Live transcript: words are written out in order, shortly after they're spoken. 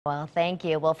Well, thank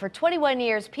you. Well, for 21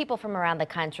 years, people from around the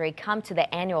country come to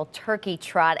the annual Turkey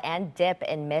Trot and Dip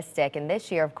in Mystic. And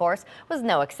this year, of course, was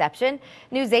no exception.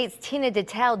 News 8's Tina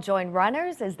Detelj joined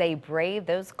runners as they brave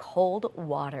those cold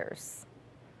waters.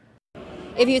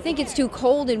 If you think it's too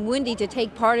cold and windy to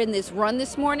take part in this run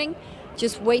this morning,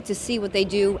 just wait to see what they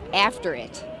do after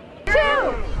it. 2,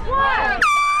 1.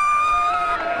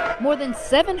 More than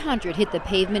 700 hit the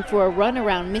pavement for a run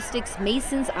around Mystic's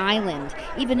Mason's Island.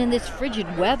 Even in this frigid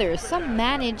weather, some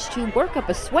managed to work up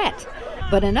a sweat.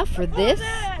 But enough for this?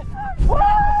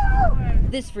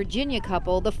 This Virginia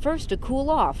couple, the first to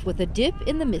cool off with a dip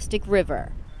in the Mystic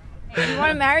River. You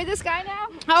want to marry this guy now?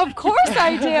 Oh, of course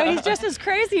I do. He's just as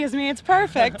crazy as me. It's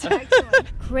perfect.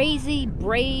 Crazy,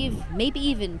 brave, maybe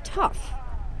even tough.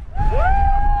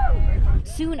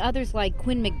 Soon others like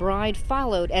Quinn McBride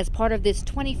followed as part of this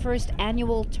 21st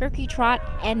annual Turkey Trot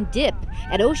and Dip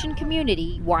at Ocean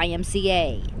Community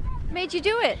YMCA. What made you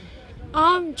do it?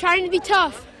 Trying to be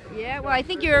tough. Yeah, well, I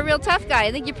think you're a real tough guy.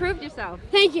 I think you proved yourself.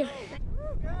 Thank you.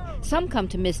 Some come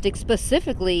to Mystic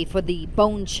specifically for the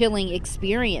bone-chilling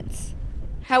experience.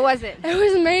 How was it? It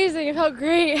was amazing. It felt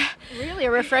great. Really?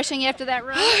 Refreshing after that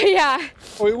run? Yeah.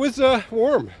 Well, it was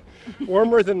warm.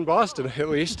 Warmer than Boston, at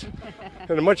least,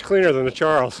 and much cleaner than the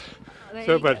Charles.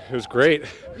 But it was great.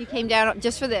 You came down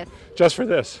just for this? Just for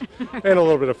this. And a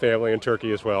little bit of family and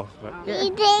turkey as well.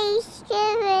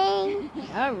 Thanksgiving.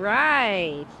 All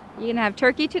right. You going to have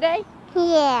turkey today?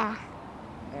 Yeah.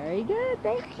 Very good.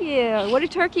 Thank you. What did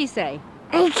turkey say?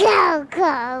 It's so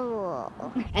cool.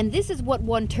 And this is what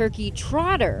one turkey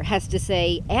trotter has to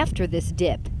say after this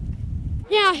dip.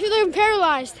 Yeah, I feel like I'm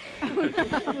paralyzed.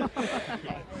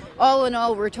 All in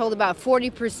all, we're told about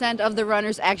 40% of the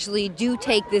runners actually do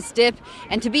take this dip.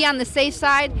 And to be on the safe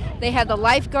side, they have the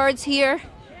lifeguards here.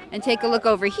 And take a look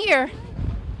over here.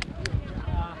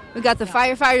 We've got the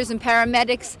firefighters and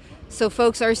paramedics, so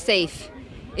folks are safe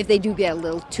if they do get a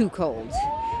little too cold.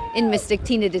 In Mystic,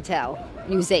 Tina Detelj,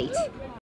 News 8.